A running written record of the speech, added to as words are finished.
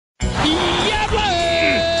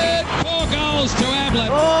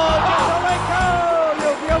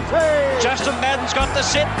Damian's got the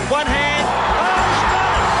sit. One hand.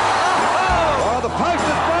 Oh, the post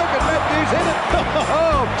is broken. Matthews hit it.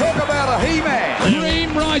 Oh, talk about a he-man.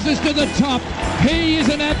 Dream rises to the top. He is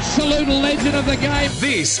an absolute legend of the game.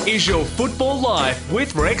 This is your Football Life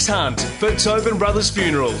with Rex Hunt for Tobin Brothers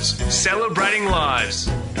Funerals, celebrating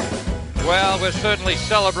lives. Well, we're certainly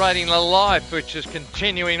celebrating the life which is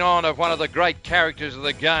continuing on of one of the great characters of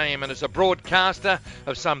the game, and as a broadcaster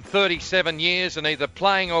of some 37 years and either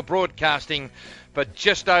playing or broadcasting for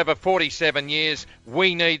just over 47 years,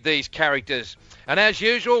 we need these characters. And as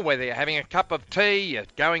usual, whether you're having a cup of tea, you're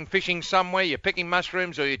going fishing somewhere, you're picking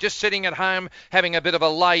mushrooms, or you're just sitting at home having a bit of a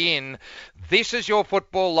lay-in, this is your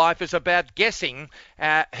Football Life is about guessing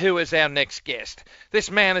who is our next guest.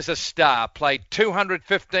 This man is a star, played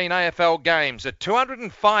 215 AFL games, at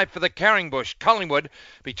 205 for the Carringbush, Collingwood,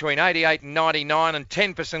 between 88 and 99, and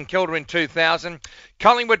 10 for St Kilda in 2000.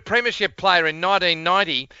 Collingwood premiership player in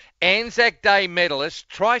 1990, ANZAC Day Medallist,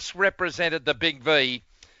 twice represented the Big V.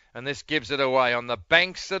 And this gives it away. On the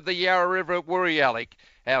banks of the Yarra River at Woorolloc,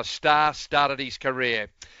 our star started his career.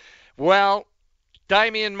 Well,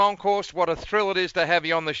 Damian Monkhorst, what a thrill it is to have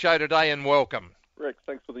you on the show today, and welcome. Rex,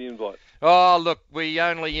 thanks for the invite. Oh, look, we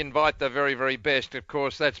only invite the very, very best. Of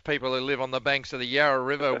course, that's people who live on the banks of the Yarra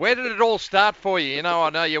River. Where did it all start for you? You know, I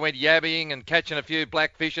know you went yabbying and catching a few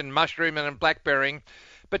blackfish and mushrooming and blackberrying.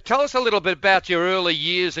 But tell us a little bit about your early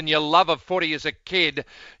years and your love of footy as a kid,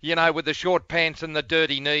 you know, with the short pants and the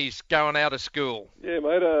dirty knees going out of school. Yeah,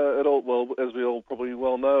 mate, as we all probably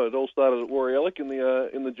well know, it all started at Woorolloc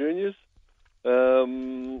in the juniors,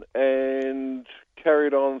 and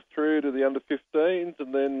carried on through to the under-15s,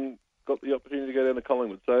 and then got the opportunity to go down to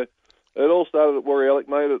Collingwood. So it all started at Woorolloc,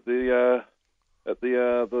 mate, at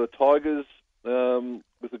the Tigers,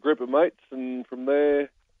 with a group of mates, and from there,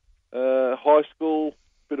 high school,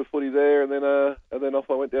 bit of footy there, and then off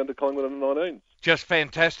I went down to Collingwood under 19s. Just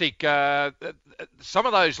fantastic. Some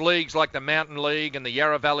of those leagues, like the Mountain League and the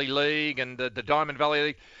Yarra Valley League and the Diamond Valley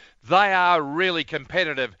League, they are really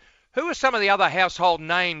competitive. Who are some of the other household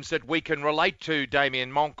names that we can relate to, Damian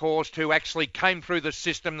Monkhorst, who actually came through the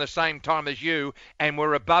system the same time as you and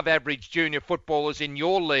were above average junior footballers in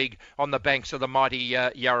your league on the banks of the mighty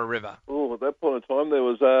Yarra River? Oh, at that point in time, there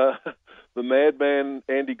was the madman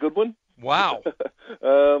Andy Goodwin. Wow.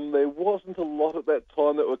 There wasn't a lot at that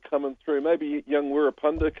time that were coming through. Maybe young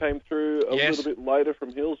Wirrapunda came through a little bit later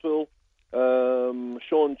from Hillsville.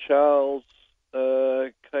 Sean Charles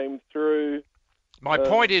came through. My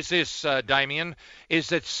point is this, Damian, is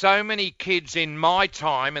that so many kids in my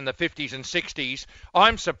time in the 50s and 60s,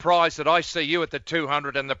 I'm surprised that I see you at the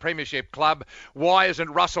 200 and the Premiership Club. Why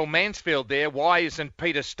isn't Russell Mansfield there? Why isn't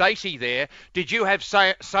Peter Stacey there? Did you have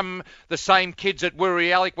the same kids at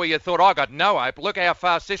Woorolloc where you thought, I got no hope, look how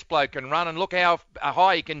fast this bloke can run and look how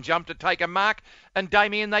high he can jump to take a mark? And,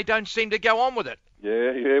 Damian, they don't seem to go on with it.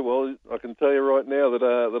 Yeah, well, I can tell you right now that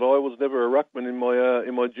I was never a ruckman in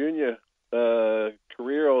my junior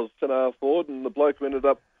career. I was centre forward, and the bloke who ended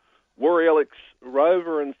up Wooroloc's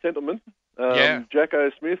rover and centreman,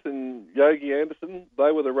 Jacko Smith and Yogi Anderson,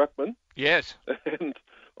 they were the ruckmen. Yes. And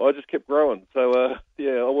I just kept growing. So, I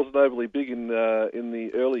wasn't overly big in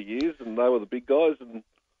the early years, and they were the big guys, and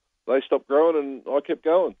they stopped growing, and I kept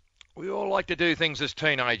going. We all like to do things as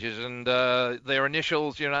teenagers, and their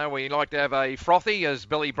initials, you know, we like to have a frothy, as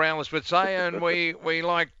Billy Brownless would say, and we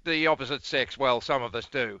like the opposite sex. Well, some of us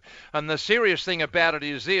do. And the serious thing about it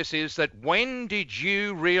is that when did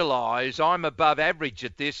you realise I'm above average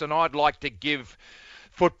at this and I'd like to give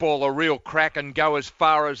football a real crack and go as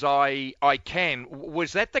far as I can?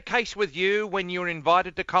 Was that the case with you when you were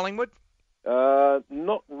invited to Collingwood?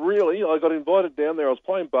 Not really. I got invited down there. I was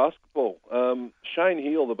playing basketball. Shane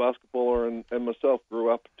Heal, the basketballer, and myself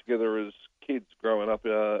grew up together as kids growing up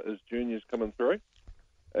as juniors coming through.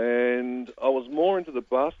 And I was more into the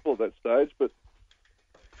basketball at that stage, but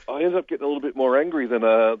I ended up getting a little bit more angry than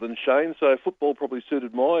Shane, so football probably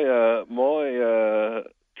suited my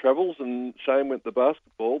travels, and Shane went to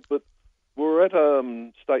basketball. But we were at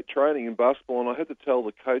state training in basketball, and I had to tell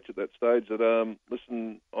the coach at that stage that,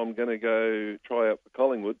 listen, I'm going to go try out for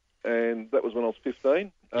Collingwood. And that was when I was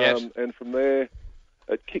 15. Yes. And from there,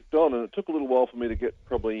 it kicked on, and it took a little while for me to get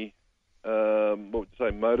probably,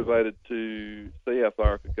 motivated to see how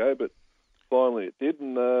far I could go. But finally it did.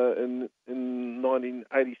 And in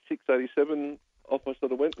 1986, 87, off I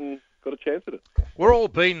sort of went and got a chance at it. We're all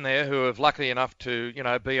been there who have lucky enough to,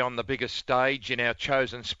 be on the biggest stage in our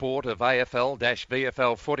chosen sport of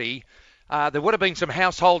AFL-VFL footy. there would have been some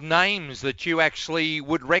household names that you actually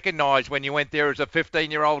would recognise when you went there as a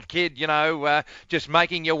 15-year-old kid, just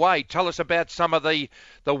making your way. Tell us about some of the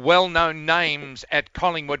well-known names at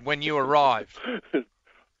Collingwood when you arrived.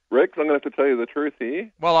 Rex, I'm going to have to tell you the truth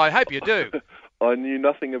here. Well, I hope you do. I knew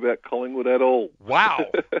nothing about Collingwood at all. Wow.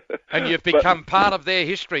 And you've become part of their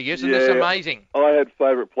history. Isn't this amazing? I had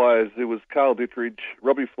favourite players. It was Carl Dittridge,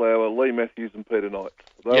 Robbie Flower, Lee Matthews and Peter Knight.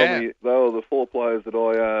 They were the four players that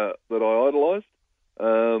I idolised,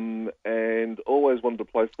 and always wanted to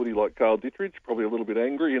play footy like Carl Dittridge, probably a little bit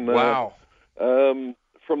angry. And, wow.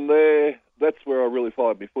 From there, that's where I really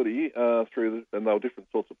followed my footy, and they were different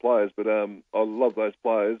sorts of players, but I love those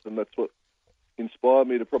players, and that's what inspired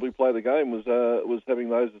me to probably play the game was having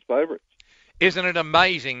those as favourites. Isn't it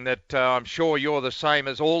amazing that I'm sure you're the same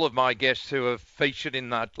as all of my guests who have featured in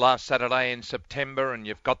that last Saturday in September, and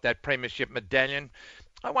you've got that premiership medallion?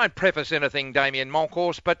 I won't preface anything, Damian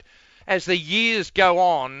Monkhorst, but as the years go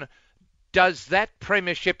on, does that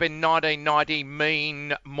premiership in 1990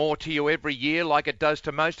 mean more to you every year like it does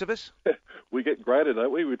to most of us? We get greater,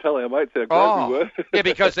 don't we? We tell our mates how great we were. Yeah,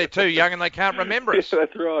 because they're too young and they can't remember us. Yeah,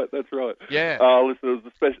 that's right. Yeah. Listen,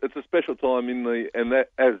 it's a special time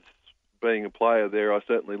as being a player there, I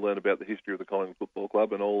certainly learned about the history of the Collingwood Football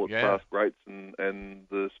Club and all its past greats and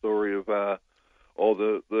the story of, or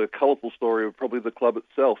the colourful story of probably the club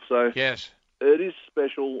itself. So yes. It is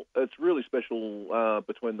special. It's really special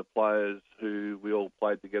between the players who we all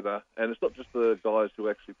played together. And it's not just the guys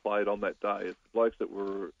who actually played on that day. It's the blokes that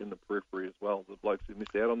were in the periphery as well, the blokes who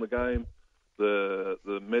missed out on the game, the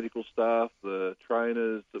medical staff, the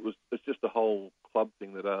trainers. It's just a whole club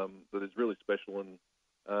thing that is really special and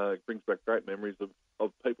brings back great memories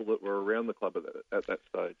of people that were around the club at that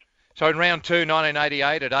stage. So in round 2,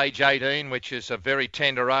 1988, at age 18, which is a very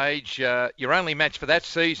tender age, your only match for that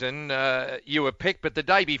season, you were picked, but the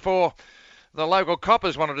day before, the local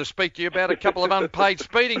coppers wanted to speak to you about a couple of unpaid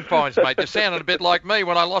speeding fines, mate. You sounded a bit like me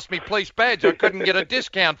when I lost my police badge. I couldn't get a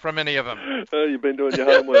discount from any of them. You've been doing your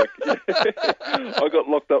homework. I got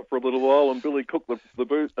locked up for a little while, and Billy Cook,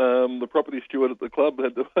 the property steward at the club,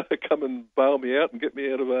 had to come and bail me out and get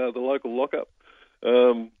me out of the local lockup.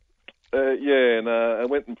 And I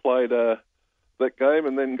went and played that game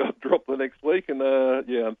and then got dropped the next week and,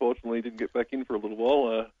 unfortunately didn't get back in for a little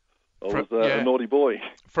while. I was a naughty boy.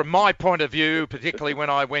 From my point of view, particularly when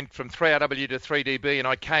I went from 3RW to 3DB and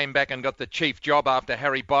I came back and got the chief job after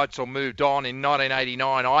Harry Beitzel moved on in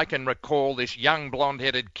 1989, I can recall this young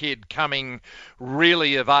blonde-headed kid coming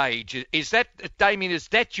really of age. Is that, Damien, is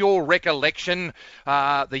that your recollection,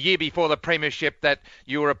 the year before the premiership, that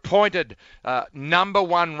you were appointed number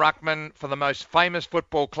one ruckman for the most famous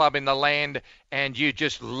football club in the land and you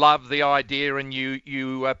just loved the idea and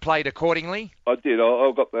you played accordingly? I did.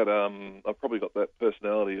 I've got that. I've probably got that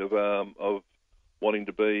personality of wanting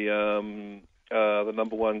to be the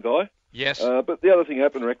number one guy. Yes. But the other thing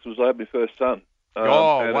happened, Rex, was I had my first son.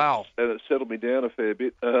 Wow! And it settled me down a fair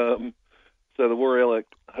bit. So the Warrior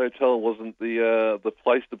Hotel wasn't the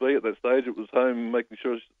place to be at that stage. It was home, making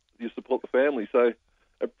sure you support the family. So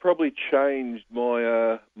it probably changed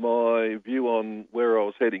my my view on where I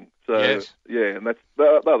was heading. So yes. Yeah, and that's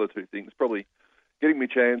the other two things. Probably getting me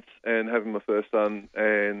chance and having my first son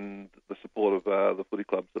and the support of the footy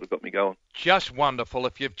clubs that have got me going. Just wonderful.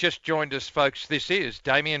 If you've just joined us, folks, this is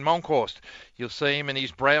Damian Monkhorst. You'll see him in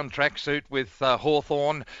his brown tracksuit with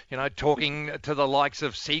Hawthorn, talking to the likes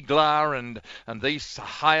of Siegler and these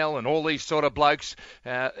Hale and all these sort of blokes.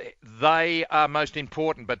 They are most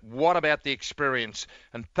important, but what about the experience?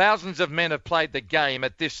 And thousands of men have played the game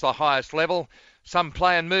at the highest level. Some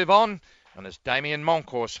play and move on, and as Damian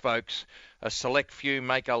Monkhorst, folks, a select few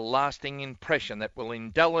make a lasting impression that will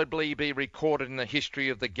indelibly be recorded in the history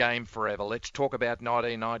of the game forever. Let's talk about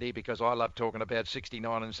 1990 because I love talking about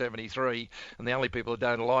 69 and 73, and the only people who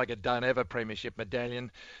don't like it don't have a premiership medallion.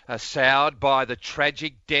 Soured by the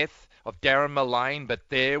tragic death of Darren Mullane, but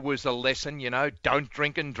there was a lesson, don't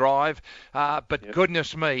drink and drive. But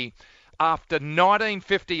goodness me, after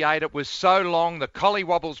 1958, it was so long, the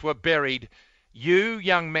collywobbles were buried. You,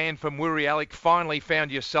 young man from Woorolloc, finally found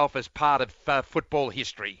yourself as part of football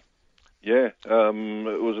history. Yeah,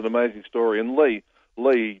 it was an amazing story. And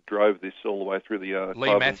Lee drove this all the way through the club.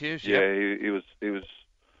 Lee Matthews, yeah. He was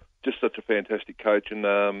just such a fantastic coach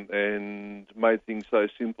and made things so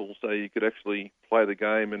simple so you could actually play the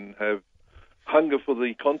game and have hunger for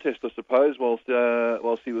the contest, I suppose, whilst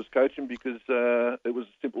he was coaching because it was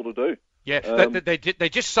simple to do. Yeah, they're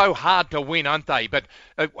just so hard to win, aren't they? But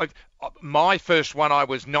My first one, I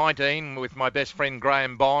was 19 with my best friend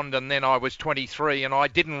Graham Bond, and then I was 23, and I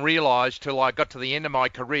didn't realise till I got to the end of my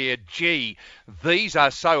career, gee, these are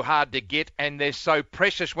so hard to get and they're so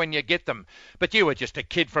precious when you get them. But you were just a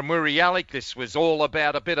kid from Woorolloc. This was all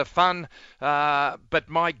about a bit of fun. But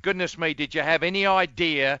my goodness me, did you have any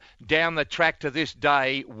idea down the track to this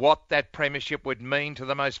day what that premiership would mean to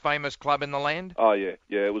the most famous club in the land? Oh, yeah.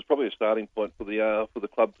 It was probably a starting point for the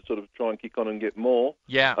club to sort of try and kick on and get more.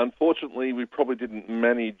 Yeah. Unfortunately, we probably didn't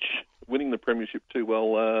manage winning the premiership too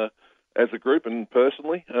well as a group and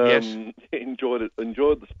personally. Yes. Enjoyed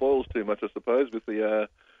the spoils too much, I suppose, with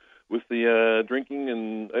the drinking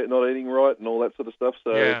and not eating right and all that sort of stuff.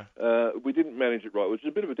 So we didn't manage it right, which is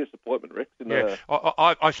a bit of a disappointment, Rex.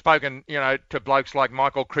 I've spoken, to blokes like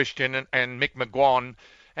Michael Christian and Mick McGuan.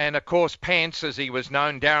 And, of course, Pants, as he was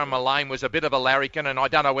known, Darren Mullane, was a bit of a larrikin, and I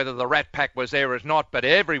don't know whether the Rat Pack was there or not, but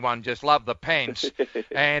everyone just loved the Pants.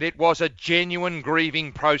 And it was a genuine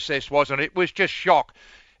grieving process, wasn't it? It was just shock.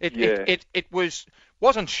 It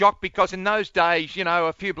wasn't shock because in those days,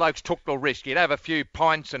 a few blokes took the risk. You'd have a few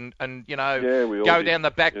pints and go down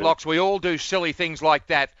the back blocks. We all do silly things like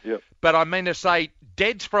that. Yep. But I mean to say,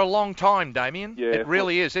 dead's for a long time, Damien. Yeah, it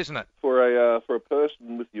really is, isn't it? For a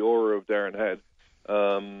person with the aura of Darren had,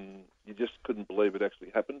 you just couldn't believe it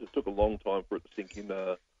actually happened. It took a long time for it to sink in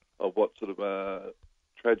of what sort of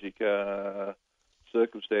tragic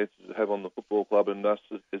circumstances it have on the football club and us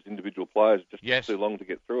as individual players. It just took too long to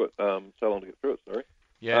get through it. Sorry.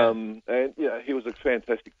 Yeah. And he was a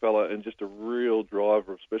fantastic fella and just a real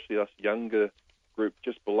driver, especially us younger group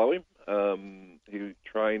just below him. He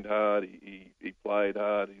trained hard. He played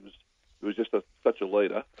hard. He was just such a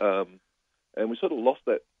leader. And we sort of lost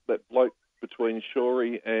that bloke between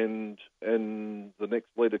Shorey and the next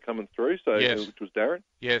leader coming through, which was Darren.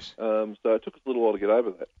 Yes. So it took us a little while to get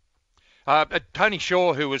over that. Tony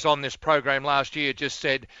Shaw, who was on this program last year, just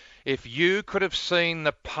said, if you could have seen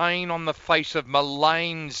the pain on the face of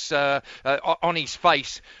Mullane's, on his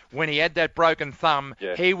face when he had that broken thumb,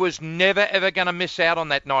 he was never, ever going to miss out on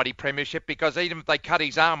that 90 premiership because even if they cut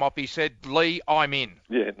his arm off, he said, Lee, I'm in.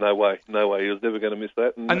 Yeah, no way. He was never going to miss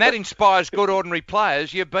that. And that inspires good ordinary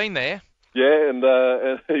players. You've been there. Yeah,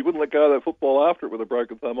 and he wouldn't let go of that football after it with a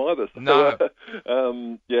broken thumb either. So, no.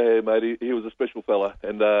 Mate, he was a special fella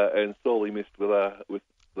and sorely missed with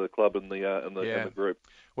the club and the group.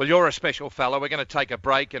 Well, you're a special fellow. We're going to take a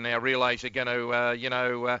break, and our relays are going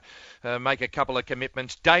to, make a couple of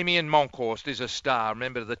commitments. Damian Monkhorst is a star, a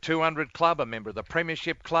member of the 200 Club, a member of the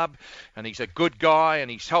Premiership Club, and he's a good guy, and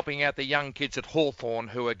he's helping out the young kids at Hawthorn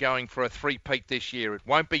who are going for a three-peat this year. It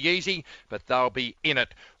won't be easy, but they'll be in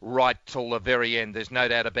it right till the very end. There's no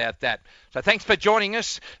doubt about that. So thanks for joining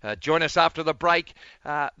us. Join us after the break.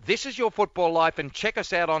 This is Your Football Life, and check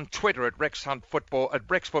us out on Twitter at Rex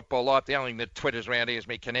Football Life. The only thing that Twitter's around here is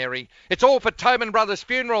me canary. It's all for Tobin Brothers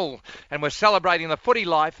Funeral, and we're celebrating the footy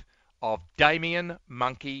life of Damian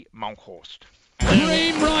Monkey Monkhorst.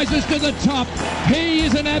 Dream rises to the top. He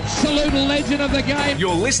is an absolute legend of the game.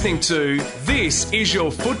 You're listening to This Is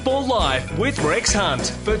Your Football Life with Rex Hunt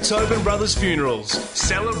for Tobin Brothers Funerals,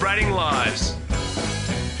 celebrating lives.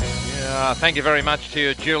 Thank you very much to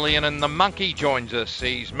you, Julian. And the monkey joins us.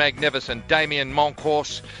 He's magnificent. Damian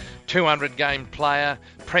Monkhorst, 200-game player,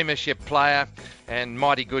 premiership player, and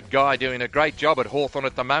mighty good guy doing a great job at Hawthorn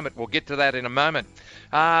at the moment. We'll get to that in a moment.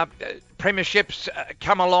 Premierships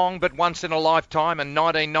come along, but once in a lifetime, and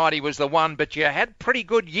 1990 was the one. But you had pretty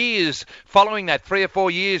good years following that, 3 or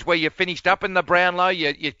 4 years where you finished up in the Brownlow.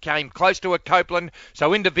 You came close to a Copeland.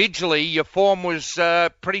 So individually, your form was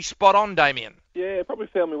pretty spot on, Damien. Yeah, probably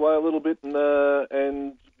found my way a little bit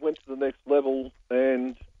and went to the next level.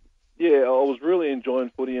 And yeah, I was really enjoying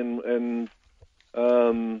footy and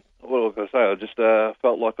what was I going to say? I just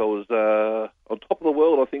felt like I was on top of the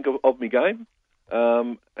world, I think, of my game.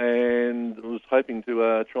 And was hoping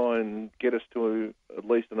to try and get us to at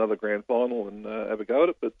least another grand final and have a go at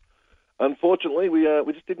it. But unfortunately,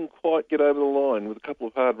 we just didn't quite get over the line with a couple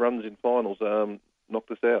of hard runs in finals.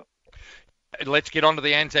 Knocked us out. Let's get on to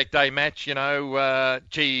the ANZAC Day match. You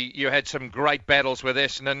had some great battles with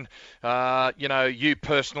Essendon. You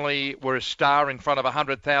personally were a star in front of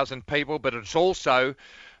 100,000 people, but it's also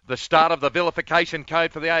the start of the vilification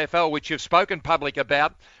code for the AFL, which you've spoken public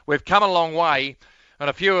about. We've come a long way, and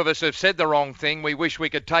a few of us have said the wrong thing. We wish we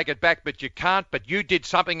could take it back, but you can't. But you did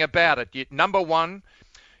something about it. Number one,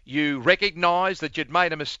 you recognised that you'd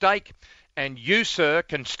made a mistake, and you, sir,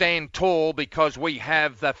 can stand tall because we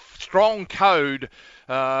have the strong code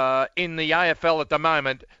in the AFL at the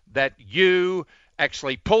moment that you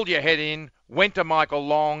actually pulled your head in, went to Michael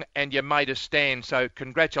Long, and you made a stand. So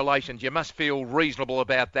congratulations. You must feel reasonable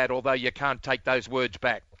about that, although you can't take those words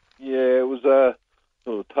back. Yeah, it was a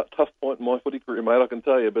tough point in my footy career, mate, I can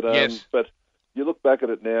tell you. But yes. But you look back at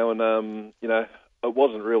it now, and it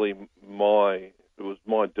wasn't really it was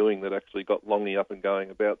my doing that actually got Longy up and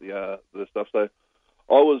going about the stuff. So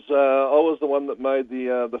I was the one that made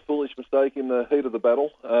the foolish mistake in the heat of the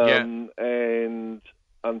battle, and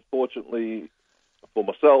unfortunately for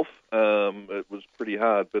myself, it was pretty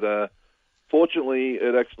hard. But fortunately,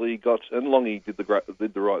 it actually got, and Longy did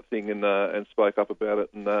the right thing and spoke up about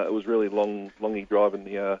it, and it was really Longy driving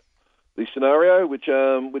the scenario, which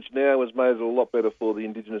now has made it a lot better for the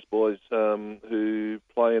Indigenous boys who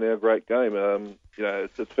play in our great game.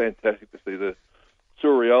 It's fantastic to see the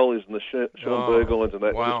Surrealis and the Sean Berglunds and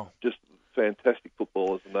that. Wow. Just fantastic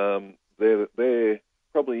footballers, and they're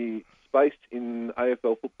probably spaced in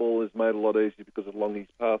AFL football is made a lot easier because of Longy's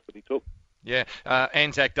path that he took. Yeah,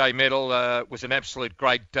 ANZAC Day medal was an absolute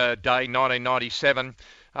great day, 1997.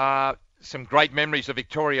 Some great memories of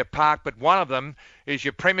Victoria Park, but one of them is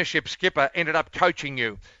your premiership skipper ended up coaching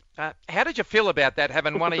you. How did you feel about that,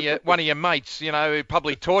 having one of your mates, who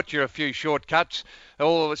probably taught you a few shortcuts,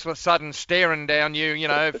 all of a sudden staring down you,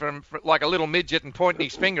 from like a little midget and pointing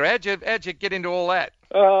his finger? How'd you get into all that?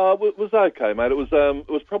 It was okay, mate. It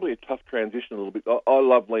was probably a tough transition a little bit. I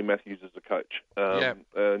love Lee Matthews as a coach,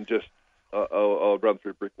 and just I'll run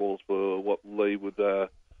through brick walls for what Lee would guide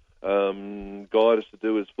us to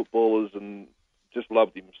do as footballers, and just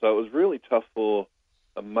loved him. So it was really tough for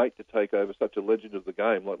a mate to take over such a legend of the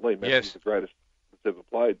game. Like Lee Matthews is the greatest that's ever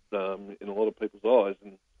played in a lot of people's eyes,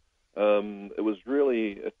 and it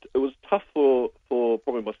was tough for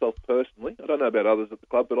probably myself personally. I don't know about others at the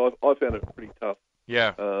club, but I found it pretty tough.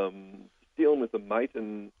 Yeah. Dealing with a mate,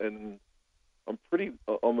 and I'm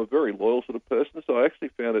a very loyal sort of person, so I actually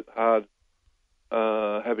found it hard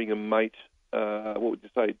having a mate. What would you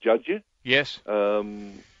say? Judge you? Yes.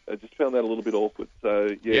 I just found that a little bit awkward. So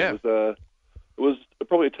it was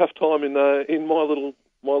probably a tough time in my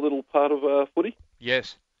little part of footy.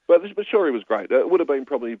 Yes. But Shorey was great. It would have been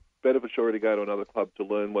probably better for Shorey to go to another club to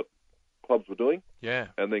learn what clubs were doing. Yeah.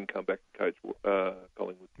 And then come back and coach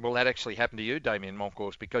Collingwood. Well, that actually happened to you, Damian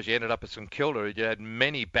Monkhorst, because you ended up at St Kilda. You had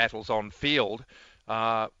many battles on field.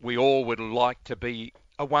 We all would like to be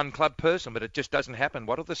a one-club person, but it just doesn't happen.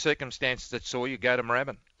 What are the circumstances that saw you go to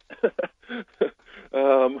Moorabbin?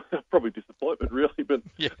 Probably disappointment, really, but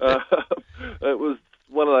it was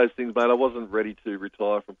one of those things, mate. I wasn't ready to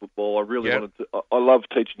retire from football. I really wanted to. I love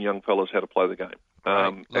teaching young fellas how to play the game.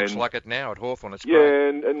 Looks like it now at Hawthorn. It's great.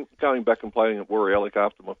 Yeah, and going back and playing at Warrialic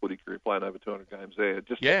after my footy career, playing over 200 games there.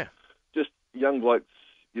 Just young blokes.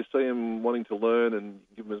 You see them wanting to learn and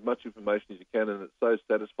give them as much information as you can, and it's so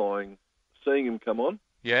satisfying seeing him come on.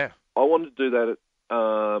 Yeah, I wanted to do that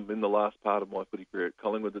in the last part of my footy career at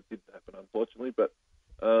Collingwood. That didn't happen, unfortunately. But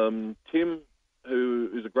Tim,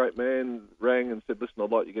 who's a great man, rang and said, "Listen,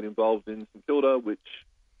 I'd like you to get involved in St Kilda," which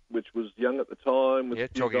was young at the time.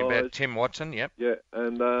 With talking about Tim Watson. Yep. Yeah,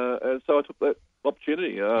 and so I took that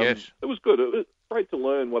opportunity. Yes, it was good. It was great to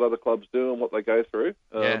learn what other clubs do and what they go through.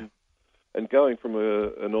 And going from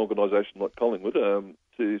an organisation like Collingwood to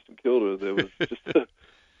St Kilda, there was just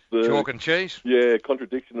the chalk and cheese. Yeah,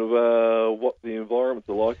 contradiction of what the environments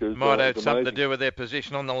are like. Might have something to do with their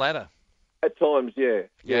position on the ladder. At times, yeah.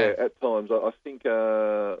 At times, I think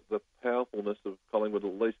the powerfulness of Collingwood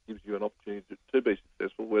at least gives you an opportunity to be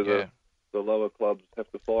successful, where the lower clubs have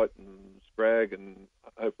to fight and scrag and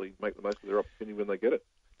hopefully make the most of their opportunity when they get it.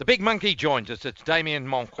 The big monkey joins us. It's Damian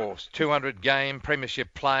Monkhorst, 200-game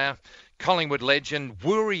premiership player, Collingwood legend,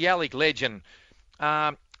 Warrialic legend.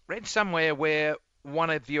 Read somewhere where one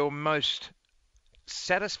of your most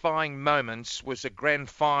satisfying moments was a grand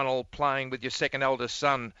final playing with your second eldest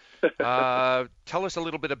son. Tell us a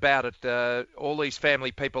little bit about it. All these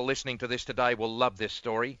family people listening to this today will love this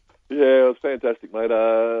story. Yeah, it was fantastic, mate.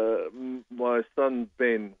 My son,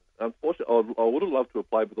 Ben, unfortunately, I would have loved to have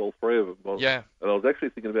played with all three of them. And I was actually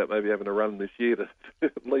thinking about maybe having a run this year to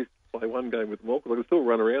at least play one game with them all, because I can still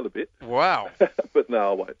run around a bit. Wow. But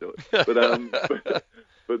no, I won't do it.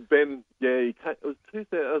 But Ben, it was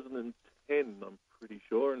 2010, I'm pretty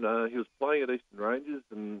sure, and he was playing at Eastern Rangers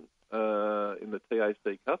and in the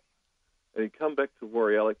TAC Cup, and he'd come back to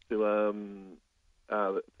Warrialic to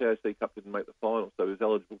the TAC Cup didn't make the final, so he was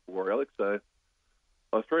eligible for Warrialic. So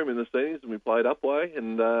I threw him in the seniors and we played Upway,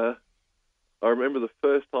 and I remember the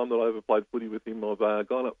first time that I ever played footy with him, I've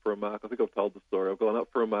gone up for a mark. I think I've told the story. I've gone up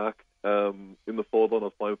for a mark in the forward line. I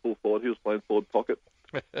was playing full forward. He was playing forward pocket.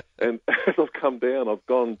 And as I've come down, I've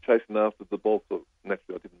gone chasing after the ball. So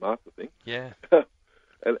naturally, I didn't mark the thing. Yeah.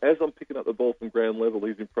 And as I'm picking up the ball from ground level,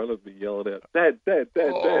 he's in front of me yelling out, "Dad, Dad,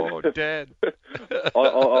 Dad, Oh, Dad!" Dad. I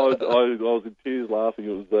was in tears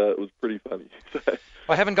laughing. It was pretty funny.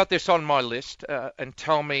 I haven't got this on my list, and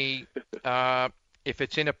tell me if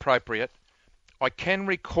it's inappropriate. I can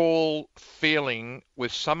recall feeling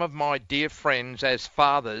with some of my dear friends as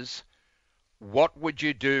fathers, what would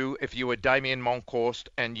you do if you were Damian Monkhorst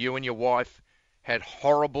and you and your wife had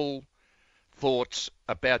horrible thoughts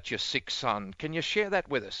about your sick son? Can you share that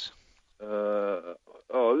with us? Mate,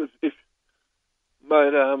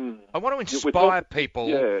 I want to inspire people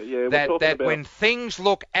that when things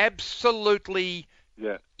look absolutely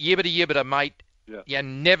yibbity-yibbita, mate, you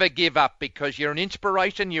never give up because you're an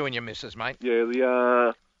inspiration, you and your missus, mate. Yeah,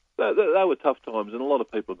 they were tough times, and a lot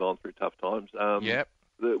of people have gone through tough times.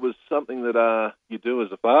 It was something that you do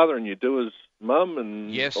as a father and you do as mum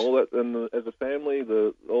and all that, and as a family,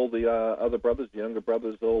 all the other brothers, the younger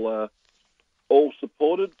brothers, all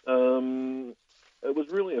supported. It was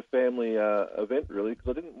really a family event, really, because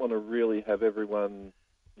I didn't want to really have everyone,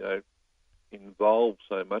 involved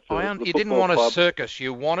so much. You didn't want a circus.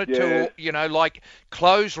 You wanted to,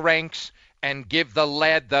 close ranks and give the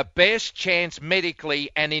lad the best chance medically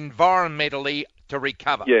and environmentally to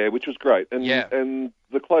recover. Yeah, which was great. And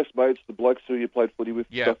the close mates, the blokes who you played footy with,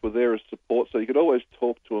 stuff were there as support, so you could always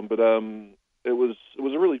talk to them. But it was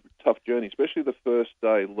a really tough journey, especially the first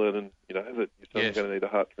day learning, that your son's going to need a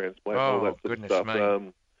heart transplant and all that sort of stuff.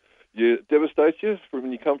 It devastates you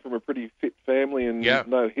when you come from a pretty fit family and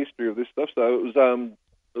no history of this stuff. So it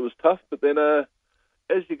was tough. But then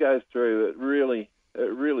as you go through, it really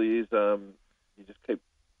is. You just keep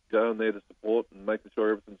going there to support and making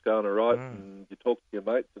sure everything's going all right, and you talk to your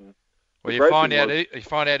mates and. Well, you find out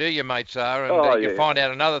who your mates are, and you find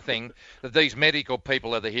out another thing, that these medical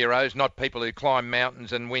people are the heroes, not people who climb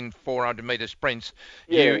mountains and win 400-metre sprints.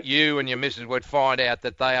 Yeah. You and your missus would find out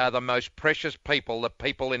that they are the most precious people, the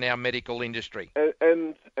people in our medical industry.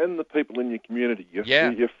 And the people in your community,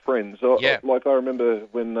 your friends. Like I remember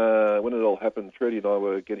when it all happened, Trudy and I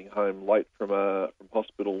were getting home late from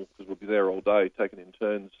hospital because we'd be there all day, taking in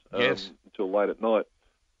turns until late at night.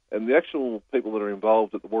 And the actual people that are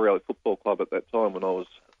involved at the Warrior Football Club at that time, when I was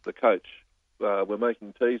the coach, were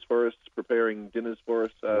making teas for us, preparing dinners for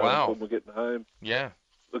us when we're getting home. Yeah.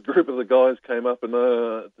 The group of the guys came up and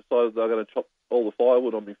decided they were going to chop all the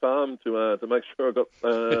firewood on my farm to make sure I got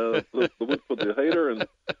the wood for the heater. And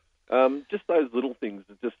just those little things,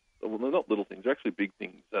 they're not little things, they're actually big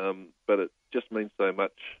things, but it just means so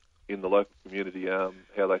much in the local community, how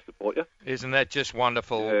they support you. Isn't that just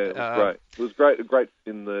wonderful? Yeah, it was great. It was great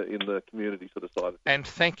in the community sort of side of things. And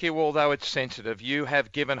thank you, although it's sensitive. You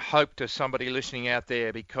have given hope to somebody listening out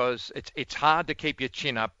there, because it's hard to keep your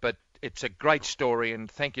chin up, but it's a great story, and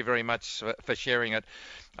thank you very much for sharing it.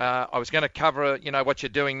 I was going to cover, what you're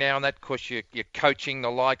doing now, and that, of course, you're coaching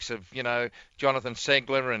the likes of, Jonathan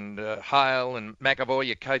Segler and Hale and McAvoy.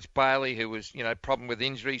 You coach Bailey, who was, problem with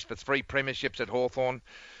injuries for 3 premierships at Hawthorn.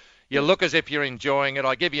 You look as if you're enjoying it.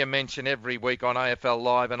 I give you a mention every week on AFL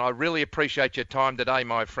Live, and I really appreciate your time today,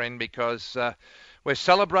 my friend, because we're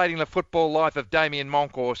celebrating the football life of Damian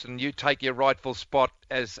Monkhorst, and you take your rightful spot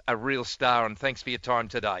as a real star, and thanks for your time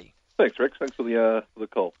today. Thanks, Rex. Thanks for the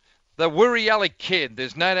call. The Wurrielli kid,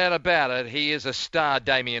 there's no doubt about it. He is a star,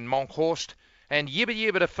 Damian Monkhorst. And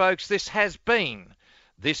yibbity-yibbita, folks, this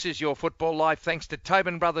is your football life, thanks to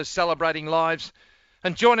Tobin Brothers Celebrating Lives.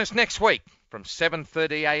 And join us next week from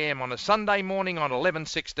 7:30 a.m. on a Sunday morning on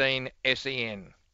 11:16 SEN.